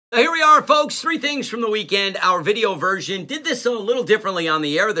Here we are, folks. 3 things from the weekend. Our video version did this a little differently on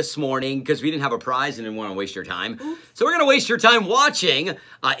the air this morning because we didn't have a prize and didn't want to waste your time. So we're going to waste your time watching.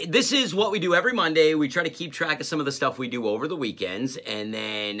 This is what we do every Monday. We try to keep track of some of the stuff we do over the weekends. And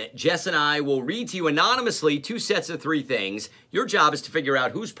then Jess and I will read to you anonymously 2 sets of 3 things. Your job is to figure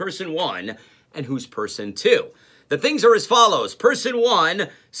out who's person 1 and who's person 2. The things are as follows. Person 1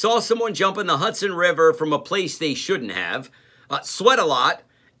 saw someone jump in the Hudson River from a place they shouldn't have, sweat a lot,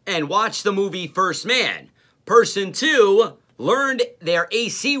 and watch the movie First Man. Person 2 learned their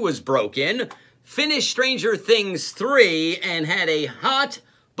AC was broken, finished Stranger Things 3, and had a hot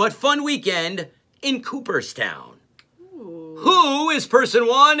but fun weekend in Cooperstown. Ooh. Who is person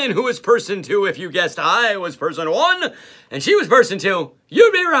 1 and who is person 2? If you guessed I was person 1 and she was person 2,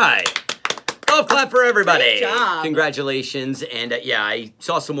 you'd be right. Golf clap for everybody. Great job. Congratulations. And yeah, I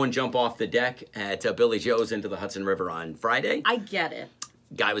saw someone jump off the deck at Billy Joe's into the Hudson River on Friday. I get it.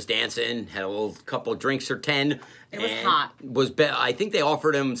 Guy was dancing, had a little couple of drinks or 10. It was hot. I think they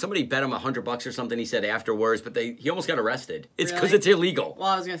offered him, somebody bet him $100 or something, he said afterwards, but he almost got arrested. It's because Really? It's illegal. Well,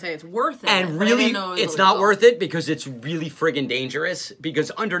 I was going to say it's worth it. And but I really, didn't know it was it's not illegal. worth it because it's really friggin' dangerous.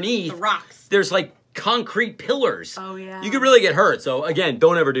 Because underneath, The rocks. there's like concrete pillars. Oh, yeah. You could really get hurt. So again,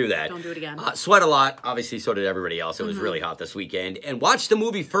 don't ever do that. Don't do it again. Sweat a lot. Obviously, so did everybody else. It was really hot this weekend. And watch the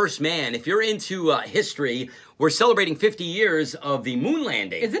movie First Man. If you're into history, we're celebrating 50 years of the moon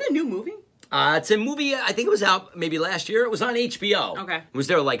landing. Is it a new movie? It's a movie, I think it was out maybe last year. It was on HBO. Okay. It was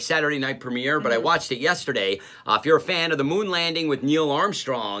their like Saturday night premiere, but I watched it yesterday. If you're a fan of the moon landing with Neil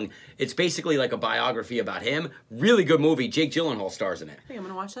Armstrong, it's basically like a biography about him. Really good movie. Jake Gyllenhaal stars in it. I think I'm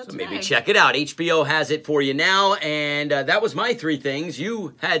going to watch that So today. maybe check it out. HBO has it for you now. And that was my 3 things.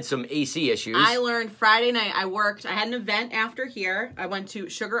 You had some AC issues. I learned Friday night, I had an event after here. I went to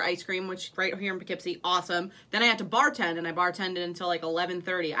Sugar Ice Cream, which right here in Poughkeepsie, awesome. Then I had to bartend, and I bartended until like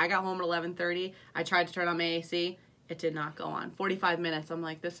 11:30. I got home at 11:30. I tried to turn on my AC. It did not go on. 45 minutes. I'm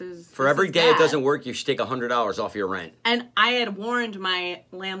like, this is For every day it doesn't work, you should take $100 off your rent. And I had warned my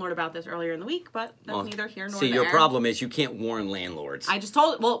landlord about this earlier in the week, but that's neither here nor there. See, your problem is you can't warn landlords. I just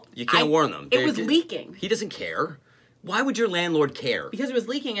told, You can't warn them. It was leaking. He doesn't care. Why would your landlord care? Because it was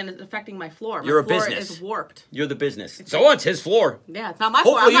leaking and it's affecting my floor. You're a my floor business. is warped. You're the business. So it's his floor. Yeah, it's not my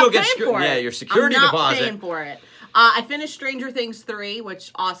floor. I'm not paying for it. Yeah, your security I'm not deposit. paying for it. I finished Stranger Things 3,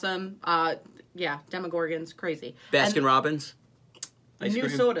 which awesome. Yeah, Demogorgons, crazy. Baskin Robbins? Ice New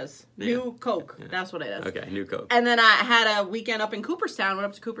cream? sodas. Yeah. New Coke. Yeah. That's what it is. Okay, new Coke. And then I had a weekend up in Cooperstown. Went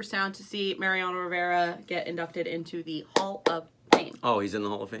up to Cooperstown to see Mariano Rivera get inducted into the Hall of Fame. Oh, he's in the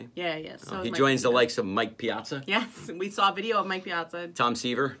Hall of Fame? Yeah, yes. He joins the likes of Mike Piazza? Yes, we saw a video of Mike Piazza. Tom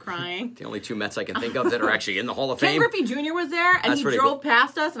Seaver? Crying. The only 2 Mets I can think of that are actually in the Hall of Ken Fame. Griffey Jr. was there, and That's he pretty drove cool.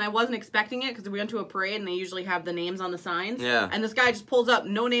 past us, and I wasn't expecting it because we went to a parade, and they usually have the names on the signs. Yeah. And this guy just pulls up,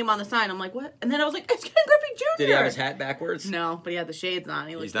 no name on the sign. I'm like, what? And then I was like, it's Ken Griffey Jr. Did he have his hat backwards? No, but he had the shades on.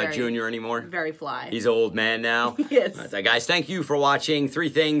 He's not junior anymore? Very fly. He's an old man now. Yes. All right, guys, thank you for watching 3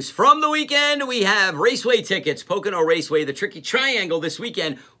 things from the weekend. We have Raceway tickets, Pocono Raceway, the Tricky Triangle this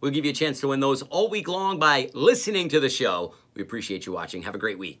weekend. We'll give you a chance to win those all week long by listening to the show. We appreciate you watching. Have a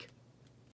great week.